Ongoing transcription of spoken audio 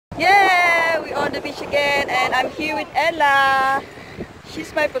the beach again, and I'm here with Ella.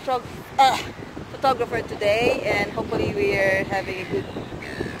 She's my photographer today, and hopefully we're having a good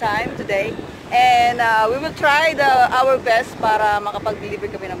time today. And we will try our best para makapag-deliver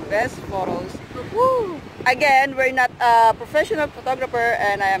kami ng best photos. Woo! Again, we're not a professional photographer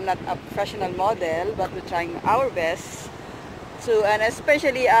and I am not a professional model, but we're trying our best. So, and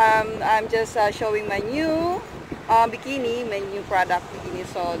especially I'm just showing my new bikini, my new product bikini.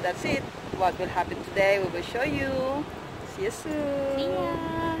 So that's it. What will happen today, we will show you. See you soon. See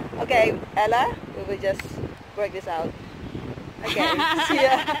ya. Okay, Ella, we will just work this out. Okay, see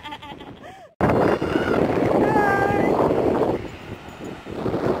ya.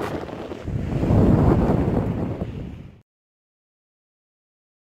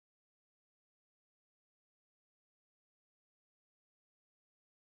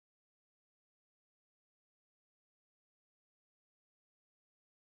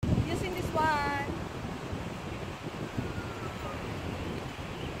 Using this one.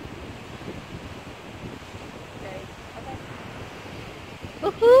 Okay. Okay.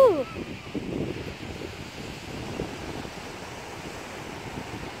 Woohoo!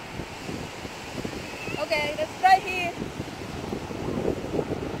 Okay, let's try here.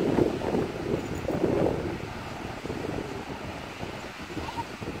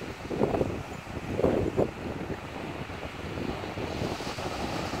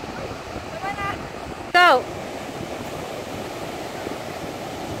 Go!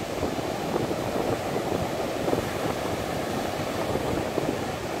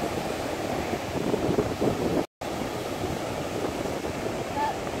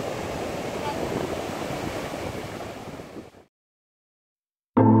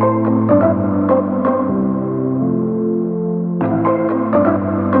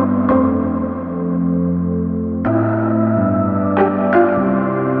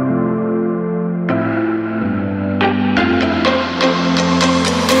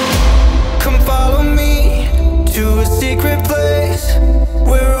 Secret place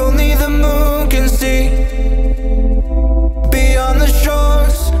where only the moon can see. Beyond the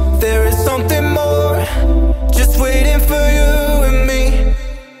shores, there is something more, just waiting for you and me.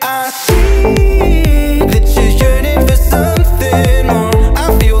 I see that you're yearning for something more.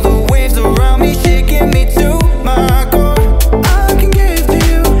 I feel the waves around me shaking me to my core. I can give to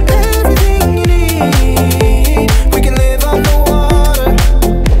you everything you need. We can live on the water.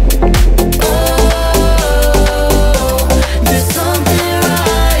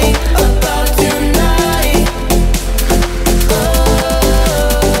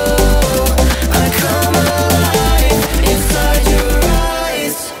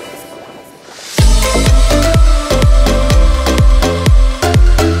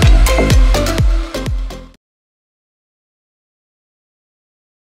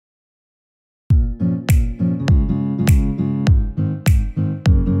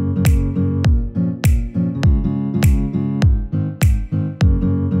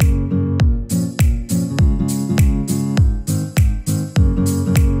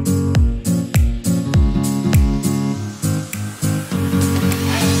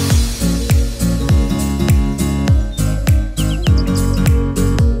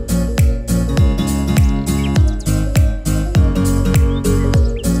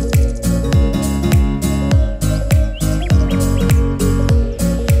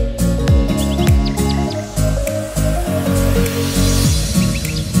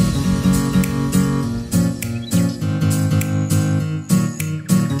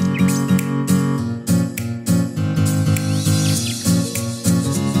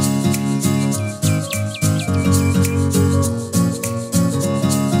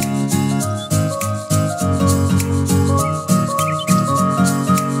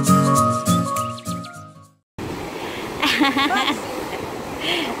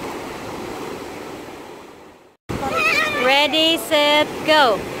 Ready, set,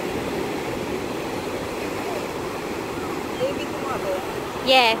 go!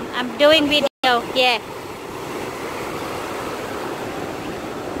 Yeah, I'm doing video. Yeah.